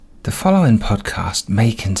The following podcast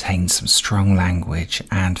may contain some strong language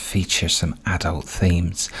and feature some adult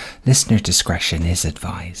themes. Listener discretion is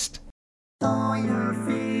advised. All your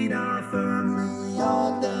feet are firmly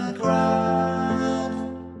on the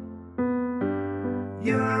ground.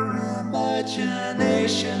 Your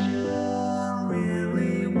imagination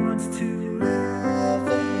really wants to live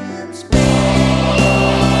in space.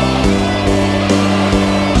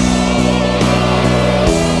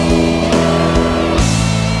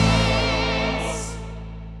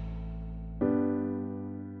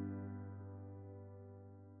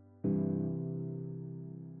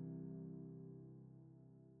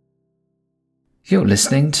 You're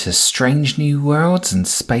listening to Strange New Worlds and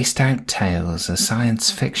Spaced Out Tales, a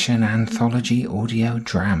science fiction anthology audio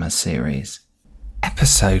drama series.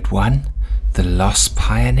 Episode 1, The Lost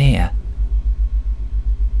Pioneer.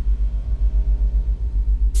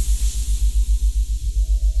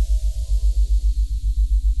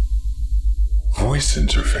 Voice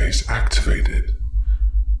interface activated.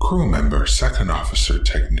 Crew member Second Officer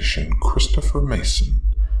Technician Christopher Mason.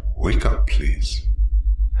 Wake up, please.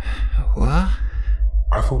 What?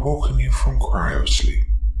 I've awoken you from cryosleep.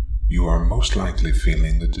 You are most likely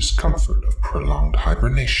feeling the discomfort of prolonged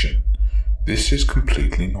hibernation. This is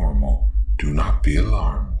completely normal. Do not be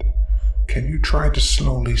alarmed. Can you try to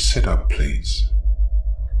slowly sit up, please?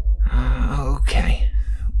 Okay.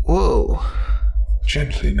 Whoa.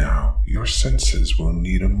 Gently now. Your senses will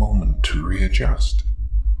need a moment to readjust.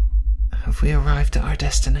 Have we arrived at our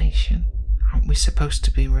destination? Aren't we supposed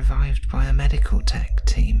to be revived by a medical tech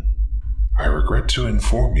team? I regret to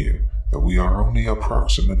inform you that we are only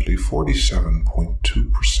approximately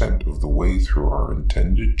 47.2% of the way through our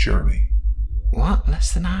intended journey. What?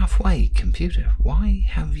 Less than halfway, computer? Why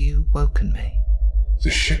have you woken me? The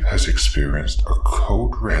ship has experienced a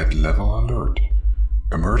code red level alert.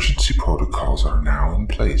 Emergency protocols are now in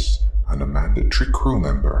place, and a mandatory crew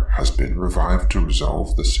member has been revived to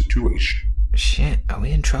resolve the situation. Shit, are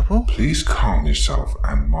we in trouble? Please calm yourself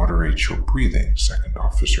and moderate your breathing, Second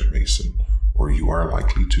Officer Mason, or you are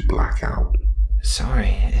likely to black out.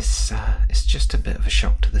 Sorry, it's just a bit of a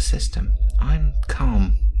shock to the system. I'm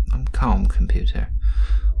calm, computer.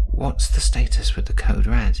 What's the status with the code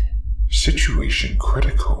red? Situation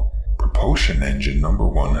critical. Propulsion engine number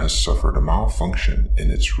 1 has suffered a malfunction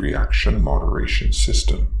in its reaction moderation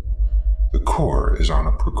system. The core is on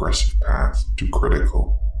a progressive path to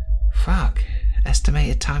critical. Fuck.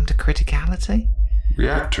 Estimated time to criticality?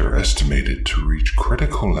 Reactor estimated to reach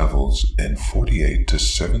critical levels in 48 to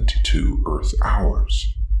 72 Earth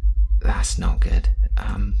hours. That's not good.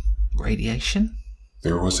 Radiation?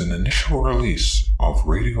 There was an initial release of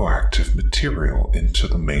radioactive material into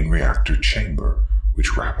the main reactor chamber,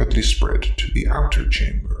 which rapidly spread to the outer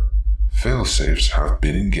chamber. Failsafes have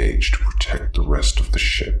been engaged to protect the rest of the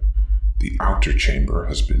ship. The outer chamber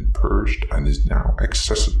has been purged and is now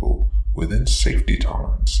accessible within safety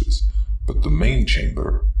tolerances, but the main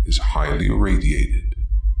chamber is highly irradiated.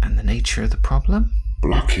 And the nature of the problem?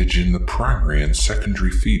 Blockage in the primary and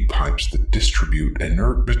secondary feed pipes that distribute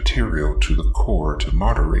inert material to the core to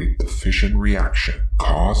moderate the fission reaction.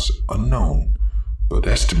 Cause unknown, but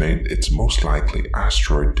estimate it's most likely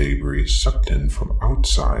asteroid debris sucked in from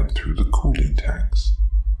outside through the cooling tanks.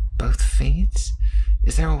 Both feeds?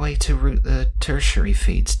 Is there a way to route the tertiary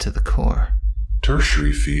feeds to the core?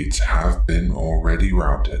 Tertiary feeds have been already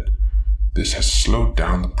routed. This has slowed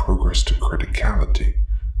down the progress to criticality,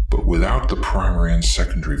 but without the primary and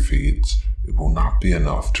secondary feeds, it will not be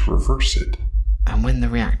enough to reverse it. And when the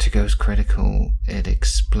reactor goes critical, it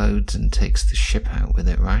explodes and takes the ship out with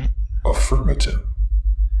it, right? Affirmative.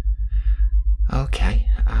 Okay,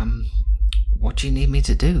 what do you need me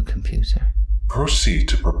to do, computer? Proceed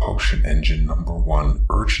to propulsion engine number 1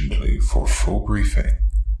 urgently for full briefing.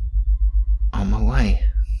 On my way.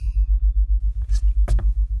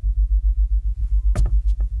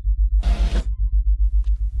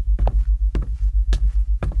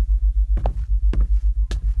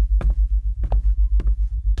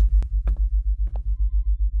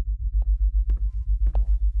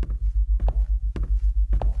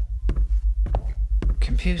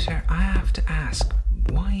 Computer, I have to ask,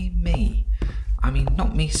 why me? I mean,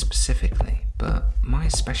 not me specifically, but my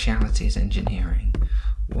speciality is engineering.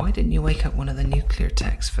 Why didn't you wake up one of the nuclear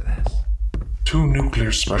techs for this? 2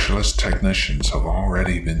 nuclear specialist technicians have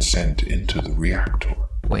already been sent into the reactor.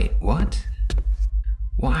 Wait, what?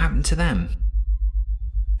 What happened to them?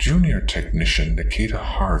 Junior technician Nikita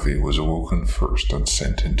Harvey was awoken first and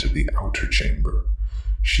sent into the outer chamber.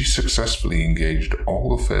 She successfully engaged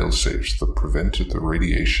all the failsafes that prevented the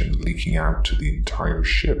radiation leaking out to the entire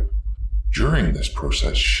ship. During this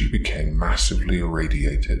process, she became massively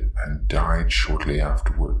irradiated and died shortly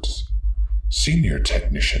afterwards. Senior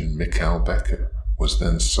technician Michael Becker was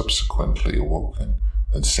then subsequently awoken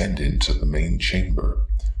and sent into the main chamber.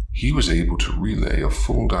 He was able to relay a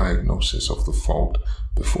full diagnosis of the fault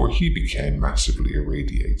before he became massively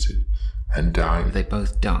irradiated and died. They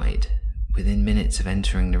both died within minutes of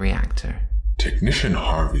entering the reactor. Technician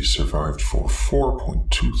Harvey survived for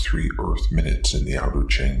 4.23 Earth minutes in the outer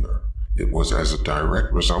chamber. It was as a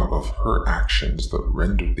direct result of her actions that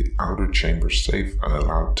rendered the outer chamber safe and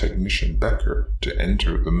allowed Technician Becker to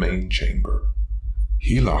enter the main chamber.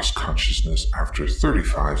 He lost consciousness after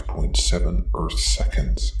 35.7 Earth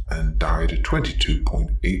seconds and died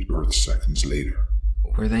 22.8 Earth seconds later.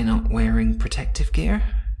 Were they not wearing protective gear?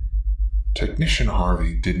 Technician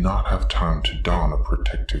Harvey did not have time to don a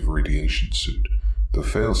protective radiation suit. The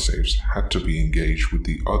failsafes had to be engaged with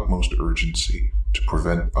the utmost urgency to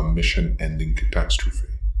prevent a mission-ending catastrophe.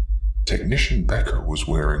 Technician Becker was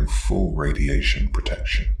wearing full radiation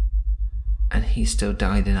protection. And he still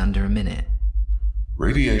died in under a minute.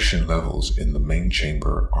 Radiation levels in the main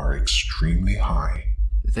chamber are extremely high.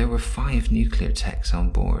 There were 5 nuclear techs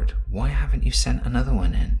on board. Why haven't you sent another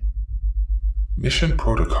one in? Mission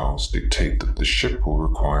protocols dictate that the ship will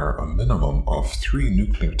require a minimum of 3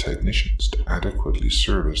 nuclear technicians to adequately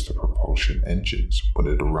service the propulsion engines when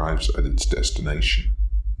it arrives at its destination.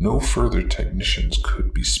 No further technicians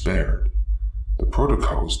could be spared. The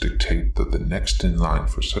protocols dictate that the next in line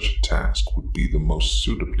for such a task would be the most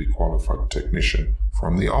suitably qualified technician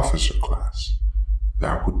from the officer class.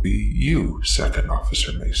 That would be you, Second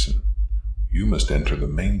Officer Mason. You must enter the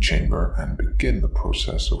main chamber and begin the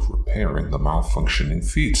process of repairing the malfunctioning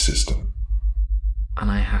feed system.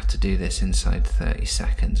 And I have to do this inside 30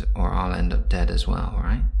 seconds or I'll end up dead as well,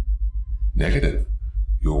 right? Negative.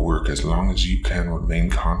 You'll work as long as you can remain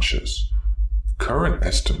conscious. Current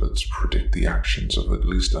estimates predict the actions of at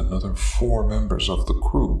least another 4 members of the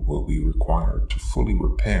crew will be required to fully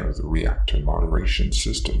repair the reactor moderation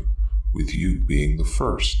system, with you being the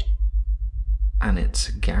first. And it's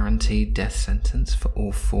a guaranteed death sentence for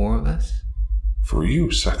all 4 of us? For you,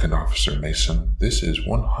 Second Officer Mason, this is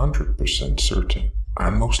 100% certain,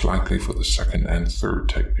 and most likely for the second and third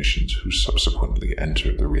technicians who subsequently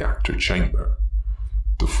enter the reactor chamber.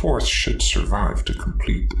 The 4th should survive to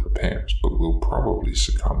complete the repairs, but will probably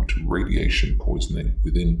succumb to radiation poisoning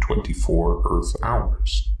within 24 Earth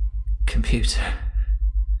hours. Computer,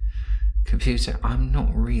 I'm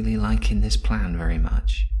not really liking this plan very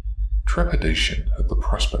much. Trepidation at the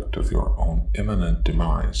prospect of your own imminent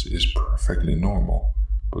demise is perfectly normal,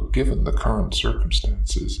 but given the current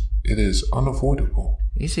circumstances, it is unavoidable.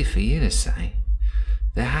 Easy for you to say.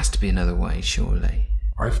 There has to be another way, surely.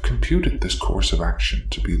 I've computed this course of action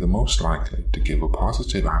to be the most likely to give a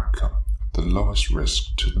positive outcome at the lowest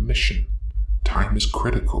risk to the mission. Time is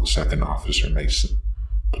critical, Second Officer Mason.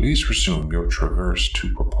 Please resume your traverse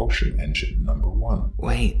to propulsion engine number 1.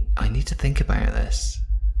 Wait, I need to think about this.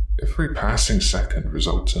 Every passing second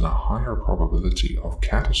results in a higher probability of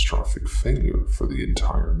catastrophic failure for the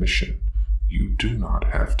entire mission. You do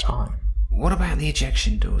not have time. What about the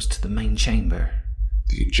ejection doors to the main chamber?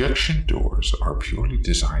 The ejection doors are purely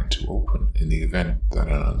designed to open in the event that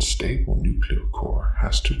an unstable nuclear core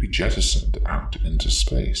has to be jettisoned out into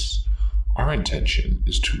space. Our intention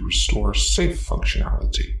is to restore safe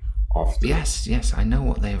functionality of the... Yes, I know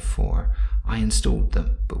what they are for. I installed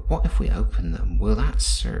them, but what if we open them? Will that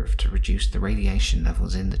serve to reduce the radiation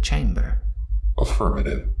levels in the chamber?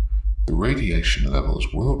 Affirmative. The radiation levels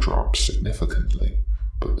will drop significantly,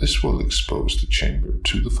 but this will expose the chamber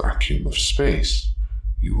to the vacuum of space.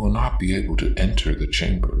 You will not be able to enter the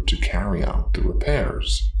chamber to carry out the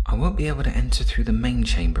repairs. I won't be able to enter through the main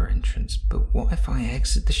chamber entrance, but what if I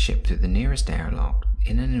exit the ship through the nearest airlock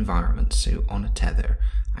in an environment suit on a tether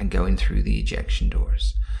and go in through the ejection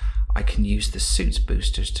doors? I can use the suit's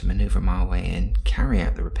boosters to maneuver my way in, carry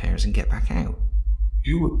out the repairs and get back out.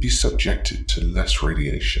 You would be subjected to less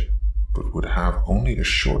radiation, but would have only a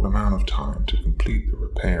short amount of time to complete the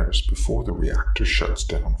repairs before the reactor shuts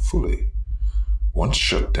down fully. Once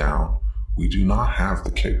shut down, we do not have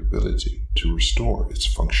the capability to restore its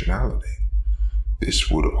functionality. This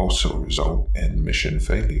would also result in mission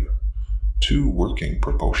failure. 2 working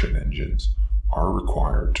propulsion engines are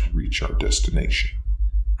required to reach our destination.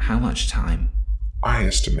 How much time? I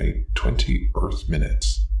estimate 20 Earth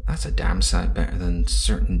minutes. That's a damn sight better than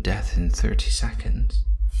certain death in 30 seconds.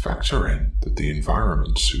 Factor in that the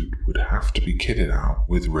environment suit would have to be kitted out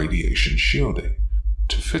with radiation shielding.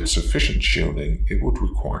 To fit sufficient shielding, it would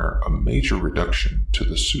require a major reduction to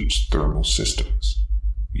the suit's thermal systems.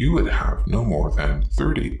 You would have no more than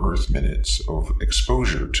 30 Earth minutes of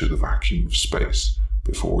exposure to the vacuum of space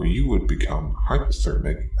before you would become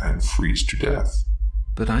hypothermic and freeze to death.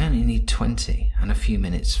 But I only need 20 and a few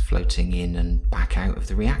minutes floating in and back out of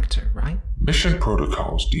the reactor, right? Mission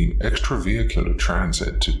protocols deem extravehicular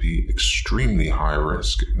transit to be extremely high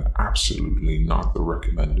risk and absolutely not the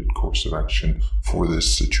recommended course of action for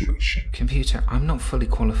this situation. Computer, I'm not fully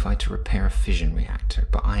qualified to repair a fission reactor,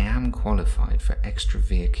 but I am qualified for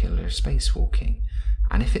extravehicular spacewalking.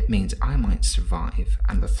 And if it means I might survive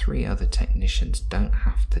and the 3 other technicians don't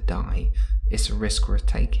have to die, it's a risk worth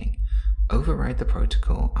taking. Override the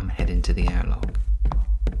protocol, I'm heading to the airlock.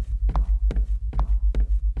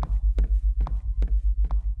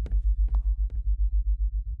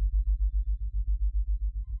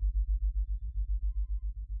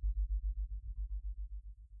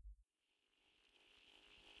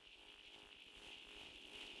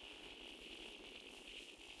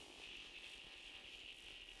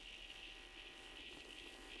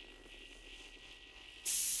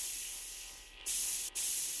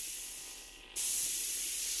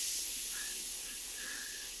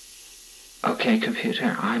 Okay,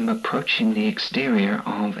 computer, I'm approaching the exterior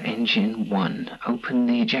of Engine 1. Open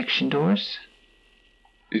the ejection doors.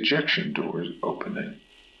 Ejection doors opening.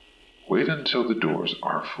 Wait until the doors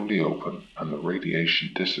are fully open and the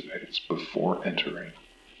radiation dissipates before entering.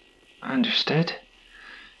 Understood.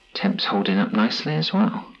 Temp's holding up nicely as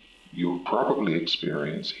well. You'll probably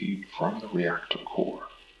experience heat from the reactor core,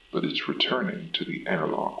 but it's returning to the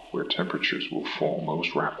airlock where temperatures will fall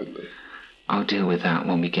most rapidly. I'll deal with that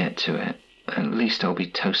when we get to it. At least I'll be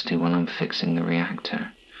toasty while I'm fixing the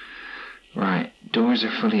reactor. Right, doors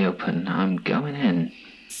are fully open. I'm going in.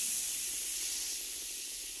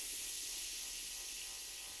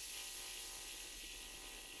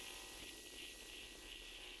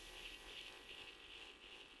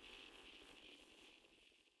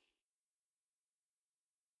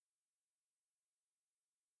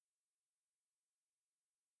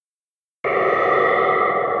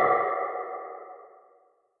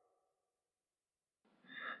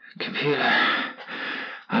 Computer,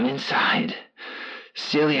 I'm inside.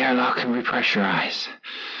 Seal the airlock and repressurize.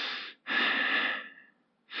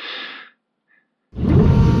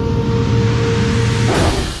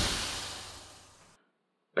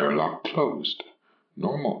 Airlock closed.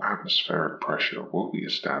 Normal atmospheric pressure will be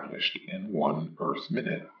established in 1 Earth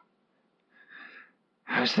minute.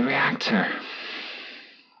 How's the reactor?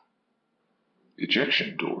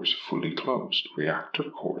 Ejection doors fully closed. Reactor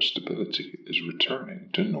core stability is returning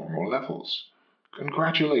to normal levels.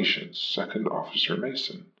 Congratulations, Second Officer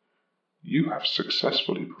Mason. You have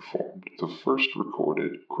successfully performed the first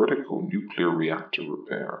recorded critical nuclear reactor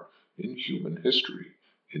repair in human history,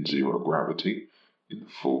 in zero gravity, in the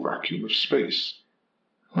full vacuum of space.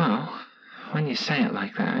 Well, when you say it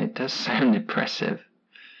like that, it does sound impressive.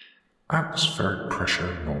 Atmospheric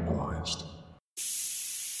pressure normalized.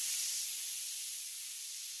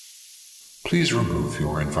 Please remove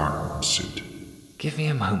your environment suit. Give me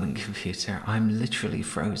a moment, computer. I'm literally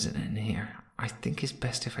frozen in here. I think it's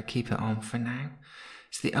best if I keep it on for now.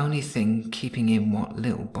 It's the only thing keeping in what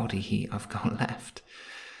little body heat I've got left.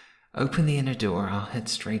 Open the inner door. I'll head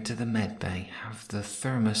straight to the med bay. Have the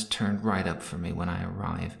thermos turned right up for me when I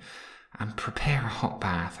arrive. And prepare a hot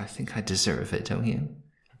bath. I think I deserve it, don't you?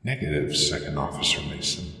 Negative, Second Officer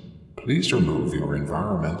Mason. Please remove your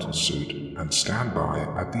environmental suit and stand by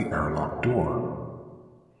at the airlock door.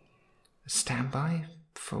 Stand by?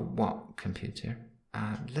 For what, computer?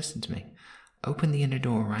 Listen to me. Open the inner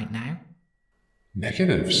door right now.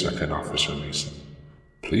 Negative, Second Officer Mason.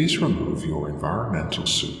 Please remove your environmental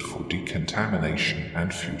suit for decontamination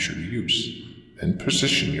and future use. Then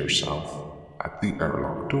position yourself at the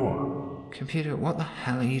airlock door. Computer, what the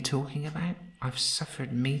hell are you talking about? I've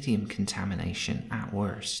suffered medium contamination at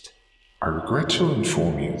worst. I regret to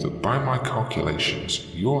inform you that by my calculations,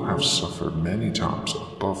 you'll have suffered many times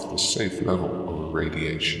above the safe level of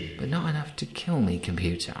irradiation. But not enough to kill me,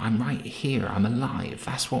 computer. I'm right here. I'm alive.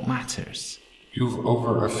 That's what matters. You've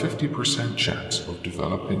over a 50% chance of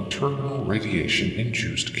developing terminal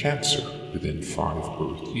radiation-induced cancer within 5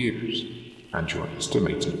 Earth years, and your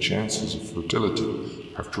estimated chances of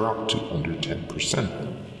fertility have dropped to under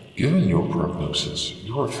 10%. Given your prognosis,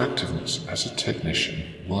 your effectiveness as a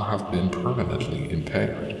technician will have been permanently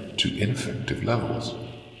impaired to ineffective levels.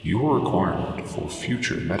 Your requirement for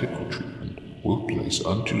future medical treatment will place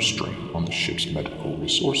undue strain on the ship's medical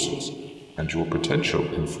resources, and your potential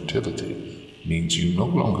infertility means you no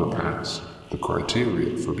longer pass the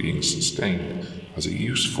criteria for being sustained as a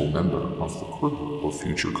useful member of the crew or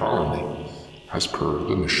future colony, as per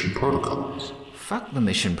the mission protocols. fuck the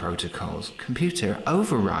mission protocols. Computer,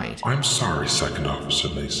 override. I'm sorry, Second Officer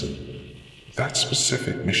Mason. That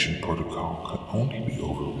specific mission protocol can only be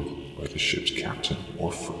overridden by the ship's captain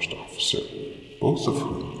or first officer, both of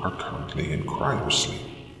whom are currently in cryosleep.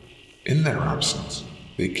 In their absence,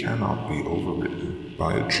 they cannot be overridden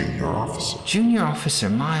by a junior officer. Junior officer,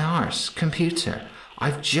 my arse. Computer,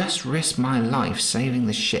 I've just risked my life saving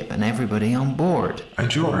the ship and everybody on board.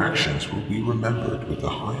 And your actions will be remembered with the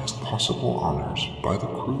highest possible honors by the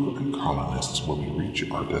crew and colonists when we reach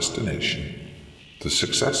our destination. The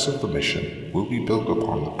success of the mission will be built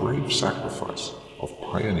upon the brave sacrifice of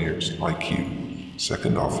pioneers like you,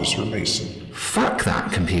 Second Officer Mason. Fuck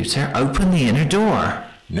that, computer. Open the inner door.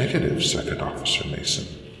 Negative, Second Officer Mason.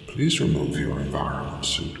 Please remove your environment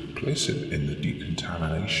suit, place it in the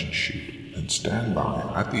decontamination chute, and stand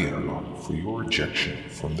by at the airlock for your ejection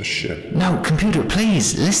from the ship. No, computer,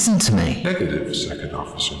 please, listen to me. Negative, Second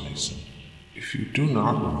Officer Mason. If you do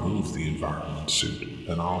not remove the environment suit,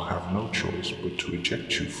 then I'll have no choice but to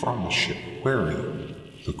eject you from the ship wearing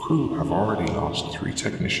it. The crew have already lost 3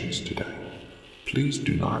 technicians today. Please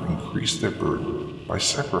do not increase their burden by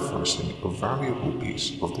sacrificing a valuable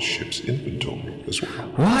piece of the ship's inventory as well.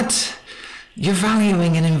 What? You're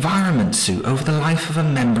valuing an environment suit over the life of a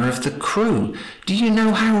member of the crew. Do you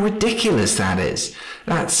know how ridiculous that is?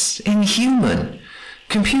 That's inhuman.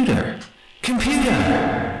 Computer!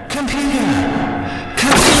 Computer! Computer!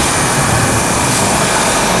 Computer!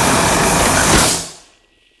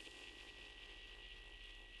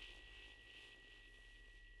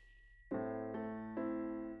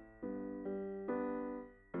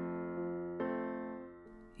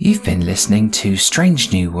 You've been listening to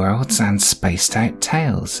Strange New Worlds and Spaced Out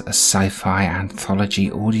Tales, a sci-fi anthology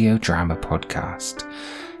audio drama podcast.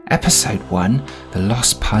 Episode 1, The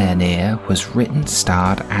Lost Pioneer, was written,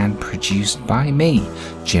 starred and produced by me,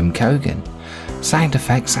 Jim Cogan. Sound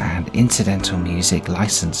effects and incidental music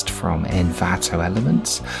licensed from Envato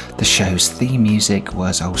Elements. The show's theme music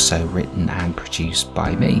was also written and produced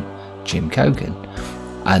by me, Jim Cogan.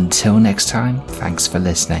 Until next time, thanks for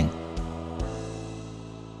listening.